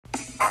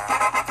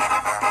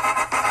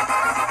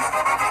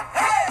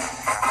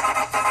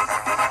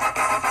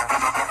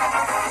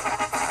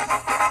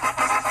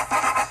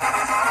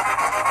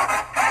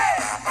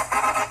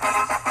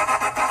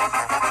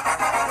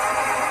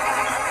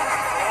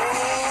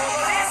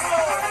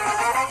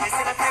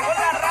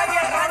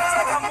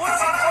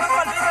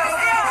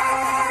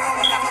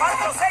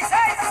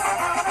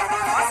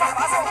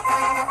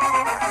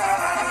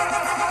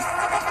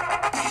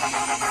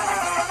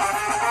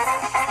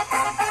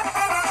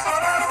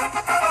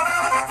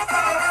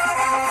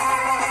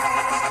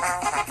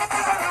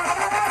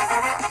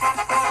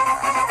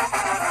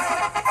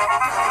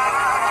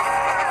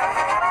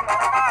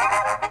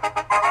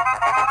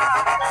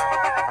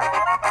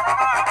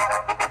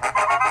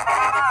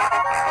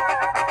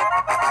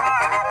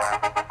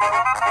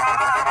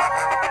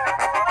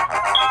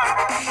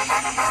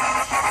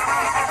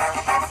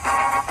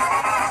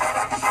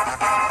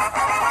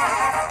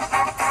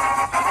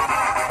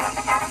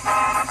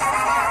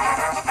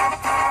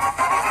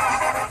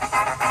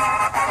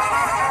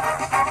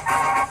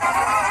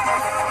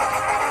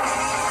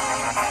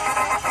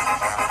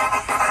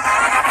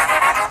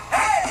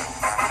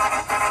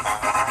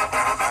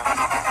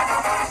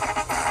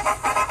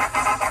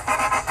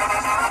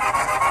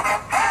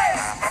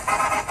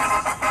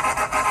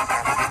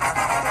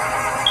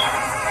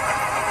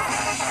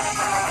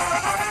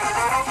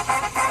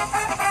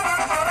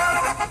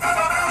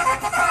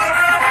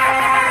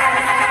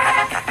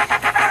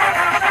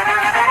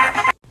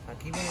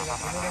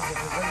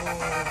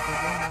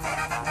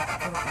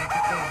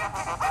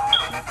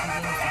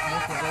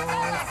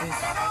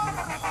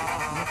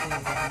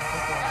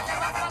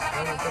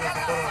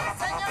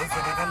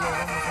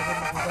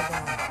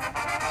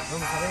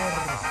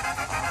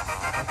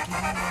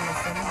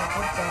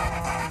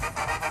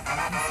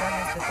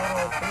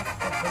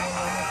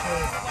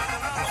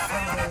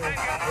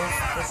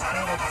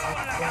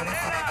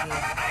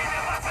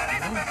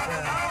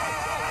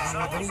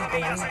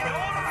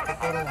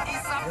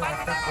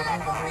Está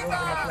corriendo alrededor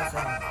de la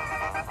plaza.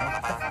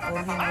 Está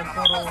corriendo el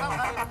toro.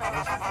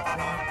 Está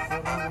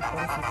corriendo,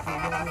 parece que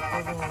ya dio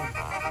todo.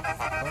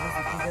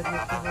 Parece que ya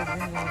dio todo.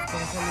 Vengan los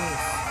corazones.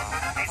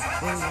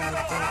 Vengan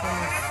los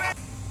corazones.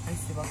 Ahí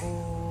se bajó.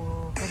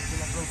 Fuerte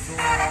el aplauso.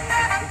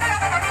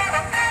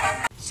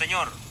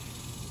 Señor,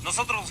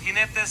 nosotros los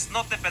jinetes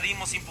no te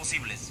pedimos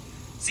imposibles.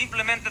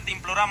 Simplemente te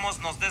imploramos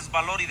nos des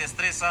valor y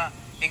destreza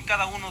en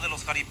cada uno de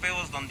los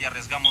jaripeos donde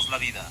arriesgamos la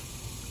vida.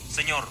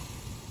 Señor,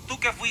 tú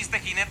que fuiste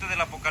jinete del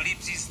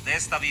apocalipsis de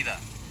esta vida,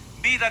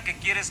 vida que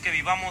quieres que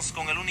vivamos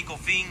con el único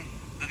fin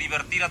de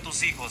divertir a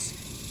tus hijos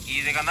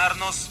y de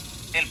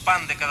ganarnos el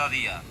pan de cada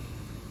día.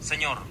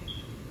 Señor,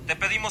 te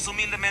pedimos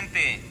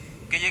humildemente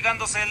que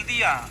llegándose el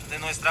día de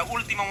nuestra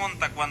última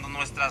monta, cuando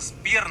nuestras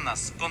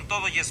piernas con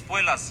todo y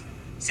espuelas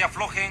se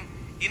aflojen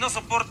y no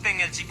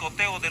soporten el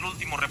chicoteo del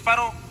último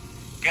reparo,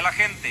 que la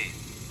gente,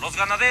 los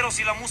ganaderos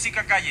y la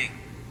música callen,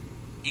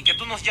 y que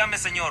tú nos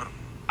llames, Señor,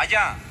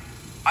 allá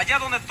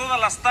donde todas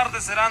las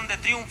tardes serán de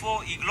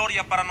triunfo y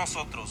gloria para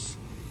nosotros.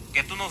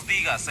 Que tú nos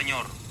digas,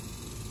 Señor,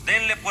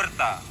 denle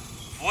puerta,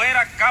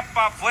 fuera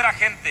capa, fuera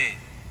gente,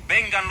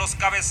 vengan los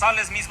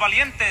cabezales mis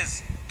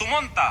valientes, tu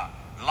monta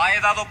la he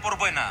dado por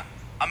buena.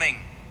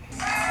 Amén.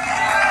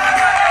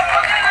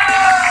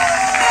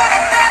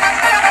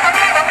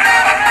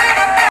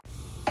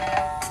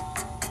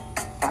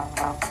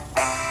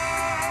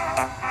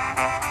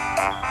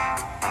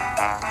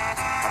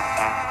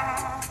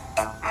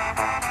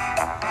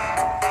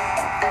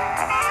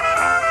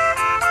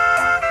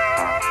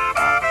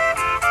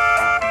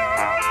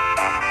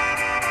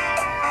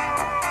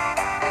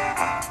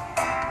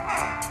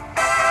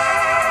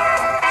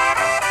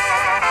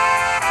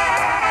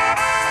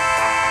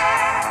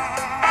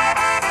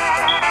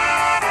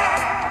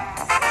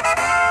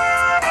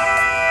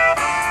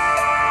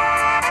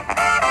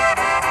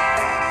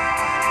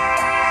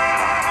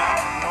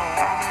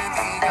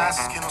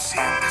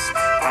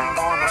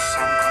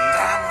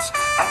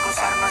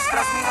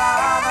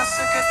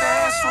 Sé que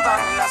te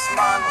sudan las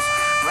manos,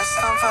 no es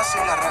tan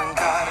fácil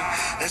arrancar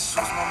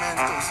esos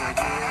momentos de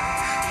ayer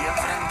y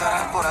enfrentar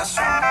al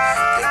corazón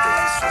que te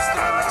hizo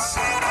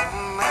estremecer.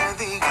 No me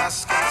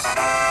digas que no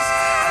sientes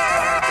al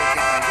tenerte que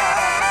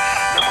callar,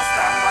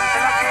 demostrando ante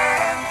la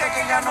gente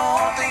que ya no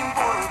te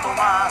importo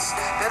más,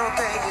 pero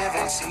te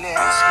lleve el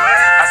silencio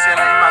hacia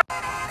la imagen.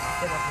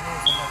 Este bajo de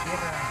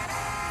Salvatierra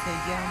se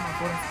llama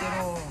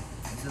Forastero,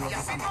 es de los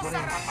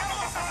destructores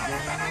de la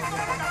Noria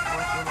Gto,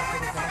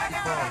 los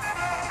Galácticos.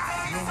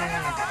 Viene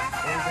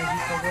el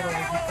gallito de oro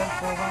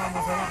mexicano,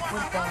 vamos a dar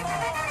cuenta.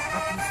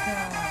 Aquí está,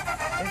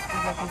 esta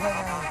es la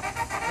jugada,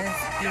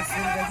 este es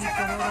el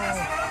gallito de oro,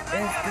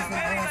 este es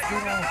el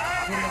forastero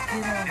que le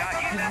queda,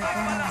 que le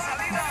para,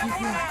 que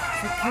sigue,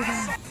 se queda,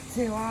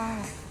 se va,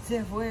 se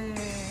fue.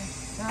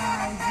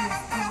 Ay, Dios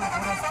mío,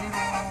 forastero,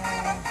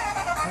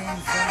 en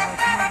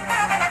Salvatierra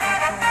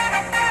Guanajuato.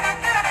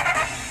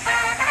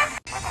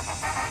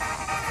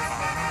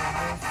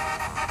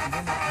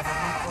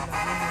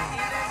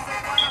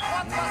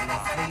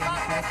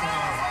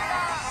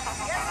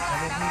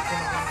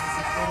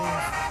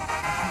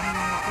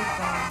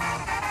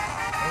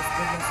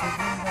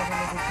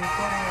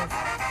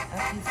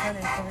 Aquí sale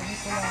el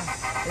cavernícola,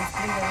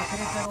 estrella de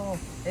Querétaro,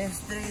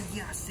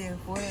 estrella se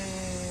fue,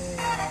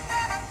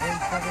 el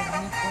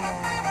cavernícola,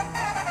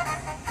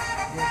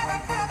 llevan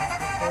con los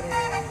destructores.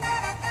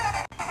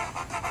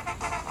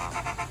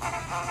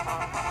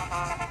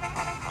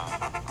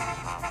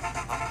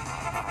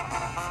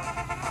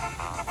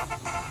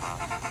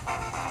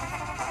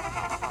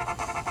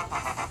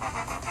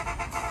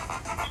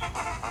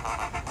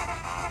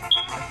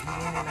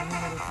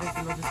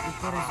 Los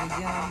destructores se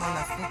llama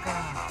la Azteca,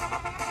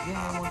 viene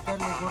a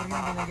montarle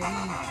corriendo en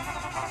Nayarit.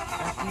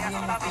 Aquí viene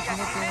este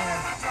jinete,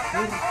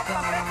 hurta,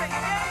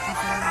 aquí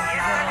se viene a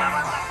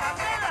jugar.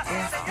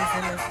 Este es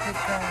el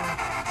Azteca,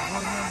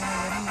 corriendo en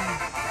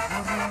Nayarit,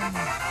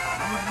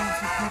 corriendo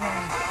se tira,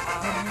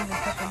 corriendo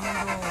está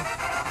cayendo,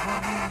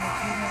 corriendo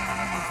tira,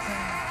 ahí está.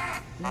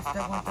 Le está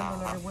aguantando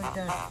las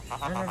revueltas,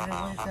 a las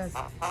revueltas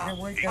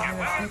de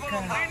la Azteca,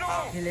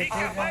 que le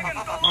pega,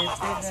 y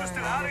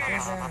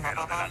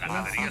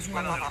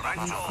sigue las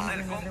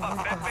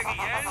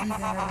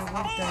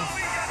revueltas,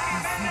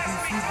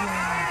 y sigue.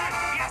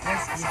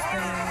 Aquí está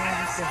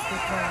este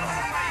Azteca,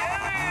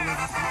 y los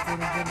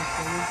destructores ya nos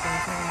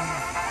alcanzaron,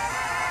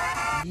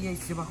 y ahí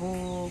se bajó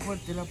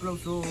fuerte el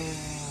aplauso.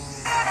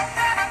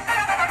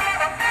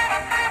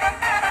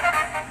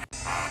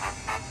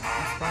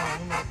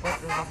 Número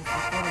 4 de los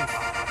destructores,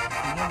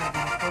 y viene el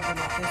director de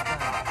la orquesta,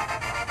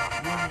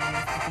 viene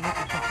este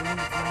jinete chapulín,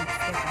 que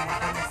está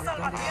como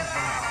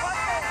Salvatierra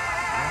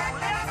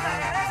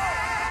Guanajuato.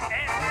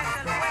 Este es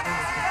el buen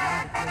música.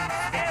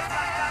 Es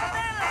la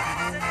Candela,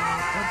 sí señor.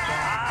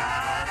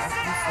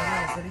 Aquí está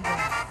la salida.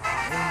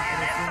 Y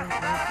esta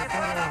final está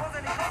la voz de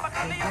mi compa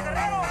Carlillo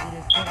Guerrero.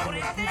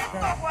 Político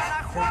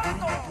Guanajuato.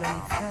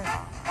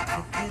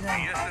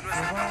 Y este no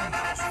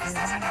es el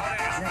camino,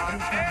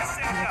 señores. Es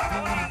el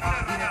creador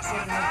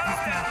internacional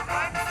del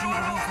rancho.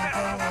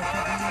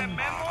 De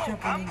Memo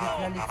Ambo.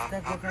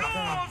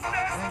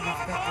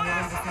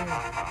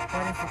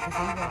 Parece que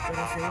se iba,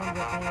 pero se vuelve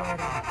a acomodar.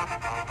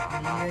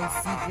 Y ahí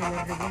sigue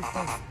las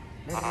revueltas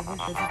de este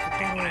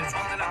Y con el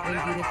son de la el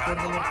director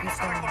de la vamos a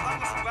orquesta. recordar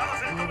las jugadas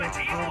del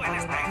provechito, el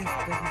espejo,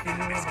 el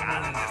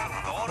mezcal, el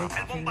destructor,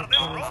 el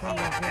bombardeo rojo,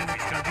 el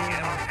fiscal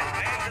ligero, el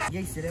tren. Y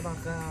ahí se le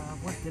baja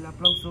fuerte el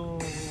aplauso.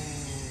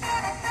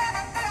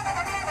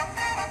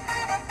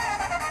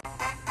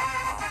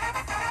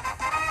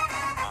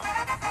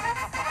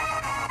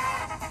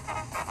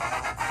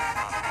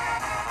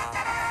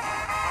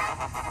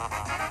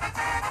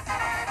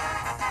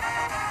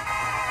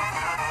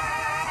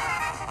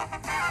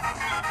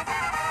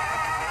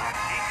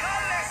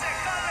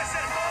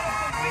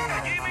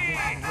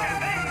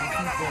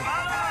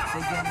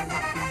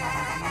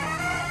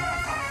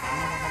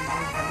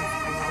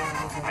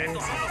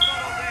 Estos son los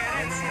toros de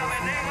herencia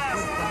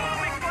Venegas,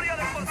 por victoria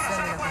de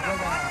Plaza de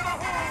Guanajuato.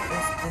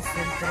 Este es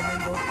el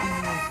tremendo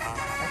Optimus.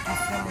 Aquí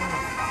sale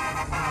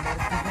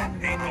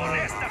Y con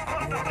esta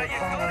corta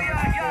trayectoria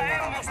ya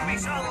hemos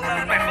pisado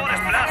las mejores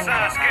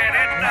plazas: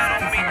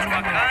 Querétaro,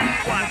 Michoacán,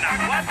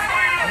 Guanajuato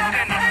y lo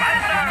que nos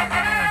falta.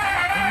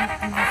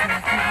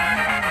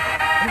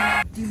 El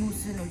Optimus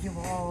se lo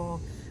llevó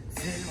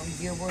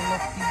el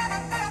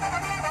Optimus.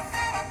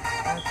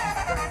 Aquí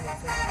está la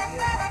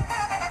Salvatierra.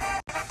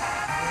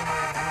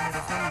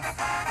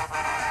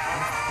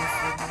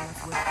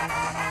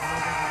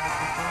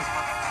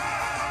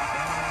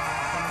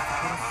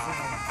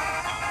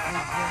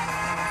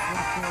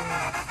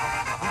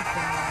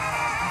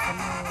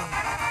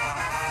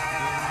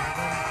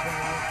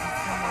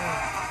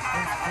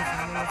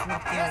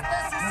 Y este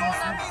es su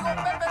son amigo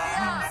Pepe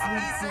Díaz.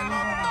 Y se lo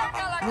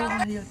toca la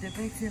Loba Candela. de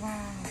Otepec se va.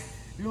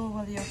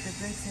 Loba de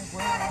Otepec se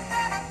fue.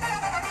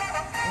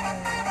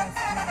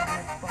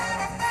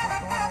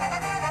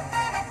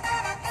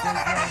 Se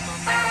llama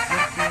Mala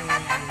Suerte.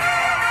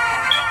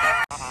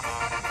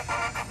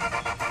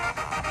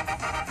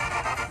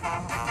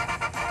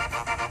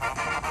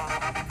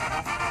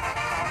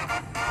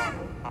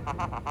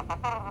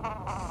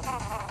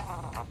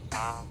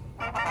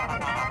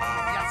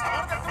 Y al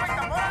sabor del Toro y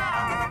Tambora,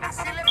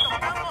 así le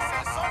tocamos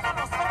el son a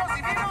los toros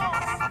divinos.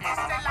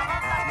 Esta es la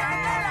banda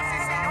Candela, sí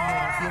señor.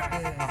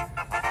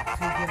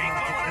 Y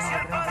como decía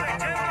el padre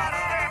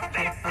Llegaron,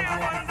 de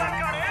banda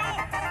Careo.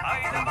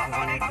 Ahí le va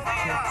Juanito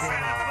Díaz,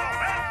 el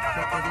profeta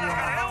de banda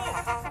Careo.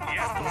 Y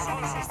estos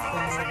son sus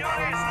toros,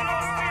 señores,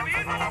 los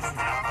divinos.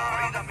 La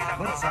corrida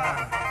milagrosa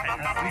en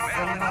la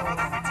primera etapa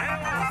del picheo.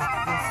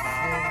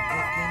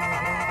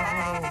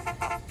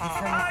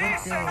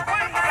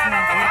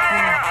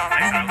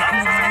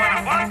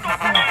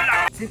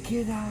 Se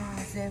queda,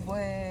 se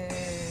fue.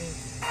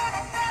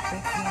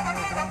 Pequeño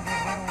gran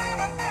guerrero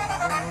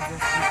de los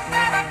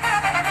destructores.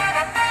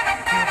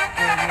 Que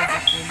peleó de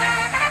Colima,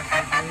 se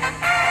fue.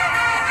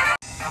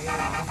 El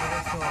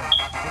poderoso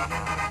se llama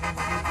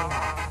Manolito.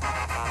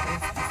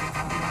 Este se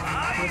llama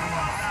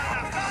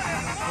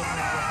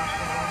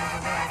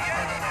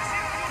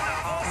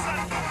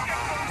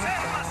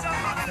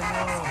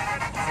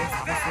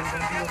Este es el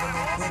bandido de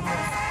los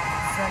cuernos.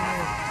 Sale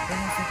en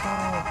ese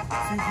toro.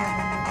 Se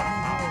llama mi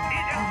amigo.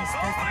 ¿Dónde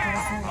está este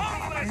corazón?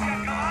 El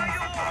nuevo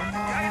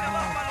amigo.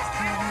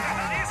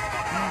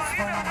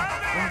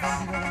 El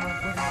bandido de los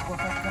cuernos,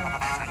 Oaxaca.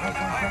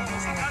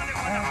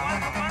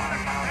 Aguantándome.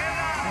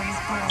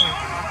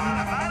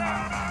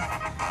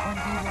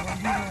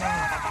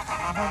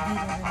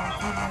 Bandido de los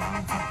cuernos,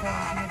 bien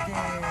sentado, fíjate.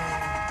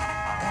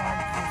 Ay,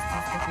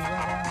 esta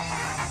jugada.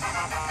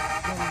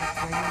 Ya le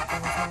cayó el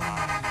corazón.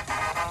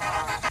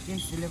 Y ahí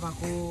se le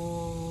bajó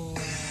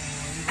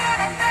el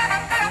bandido de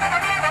los cuernos.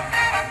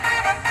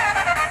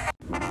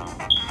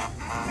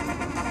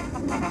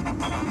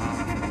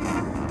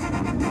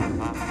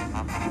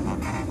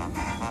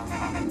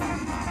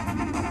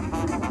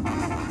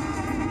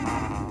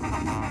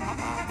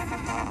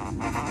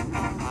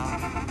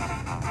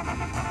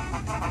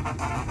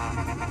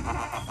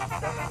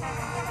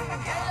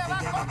 Y ahí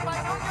le va compa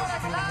Antonio de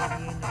Clark.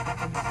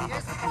 Y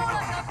es pura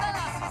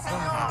Candela, sí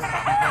señor.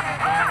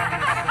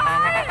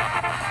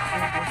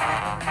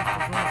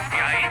 Y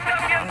ahí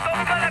también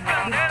toca la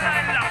Candela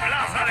en la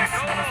Plaza de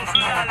Toros,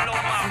 la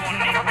loma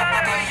bonita de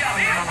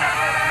Bellavista.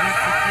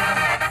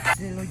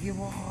 Se lo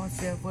llevó,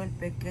 se fue el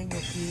pequeño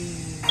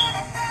Kid.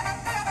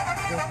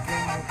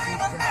 Pequeño Kid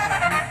se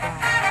flipa.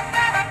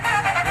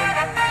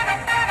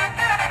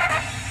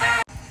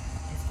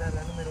 Esta es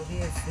la número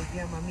 10, se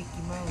llama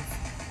Mickey Mouse.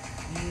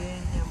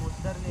 Viene a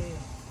mostrarle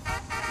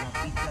la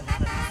pita de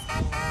Jalisco.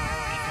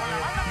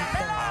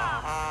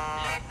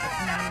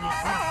 Aquí viene,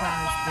 compa,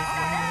 este es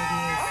la número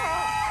 10.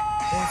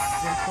 Es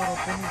el toro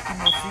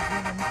penúltimo sigue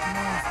la Mickey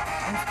Mouse.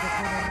 Este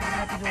juego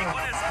rápido,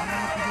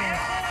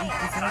 y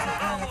que se va a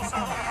sacar a la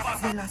pista.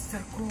 Se la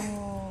acercó.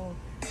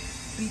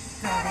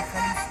 Pita de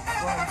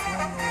Jalisco al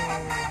suelo.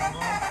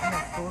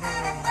 Noria Toro.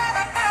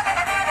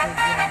 Se llama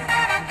Mickey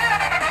Mouse.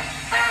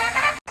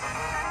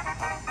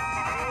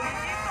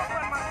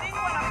 Buen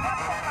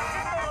Guanajuato,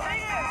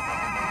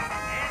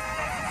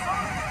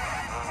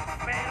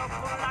 pero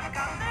con la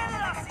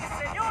Candela, sí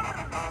señor.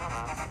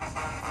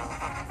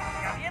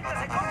 Que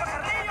aviéntese, compa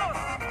Carrillos,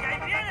 que ahí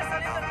viene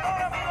saliendo el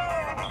toro, amigo.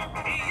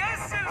 Y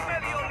es el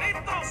medio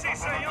litro, sí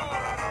señor.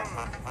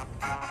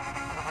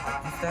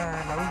 Aquí está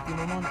la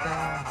última monta.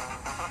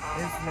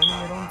 Es la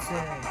número 11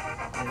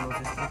 de los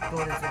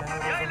destructores de la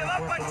Noria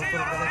Gto, los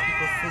Toros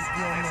Galácticos. Es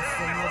Dios,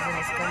 señor de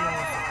las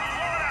calas.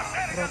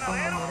 Ratón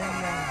de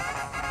Morelia.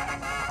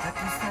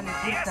 Aquí sale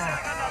Puta.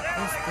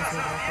 Este es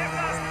el ratón de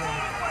Morelia.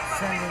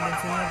 Sale el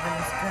señor de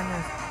las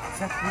canas,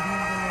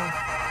 sacudiéndolo.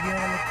 Y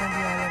ahora le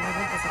cambia a la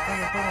revuelta, se cae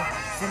el toro,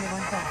 se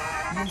levanta.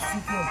 Y el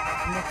sitio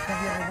le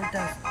cambia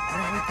revueltas.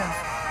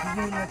 Y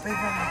ahí le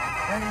pega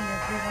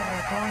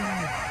Ratón.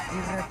 Y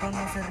Ratón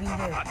no se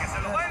rinde.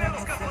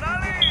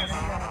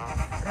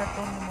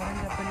 Ratón de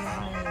Morelia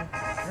peleándole.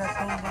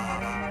 Ratón de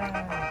Morelia.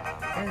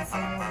 El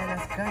señor de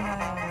las canas.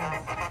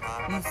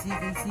 Y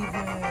sigue.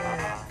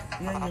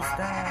 Y ahí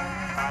está.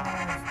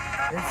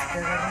 Este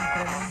agarrón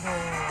tremendo.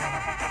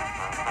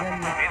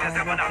 Y desde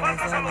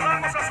Guanajuato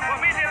saludamos a su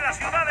familia en la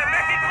Ciudad de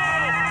México.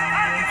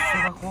 Se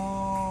bajó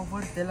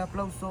fuerte el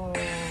aplauso.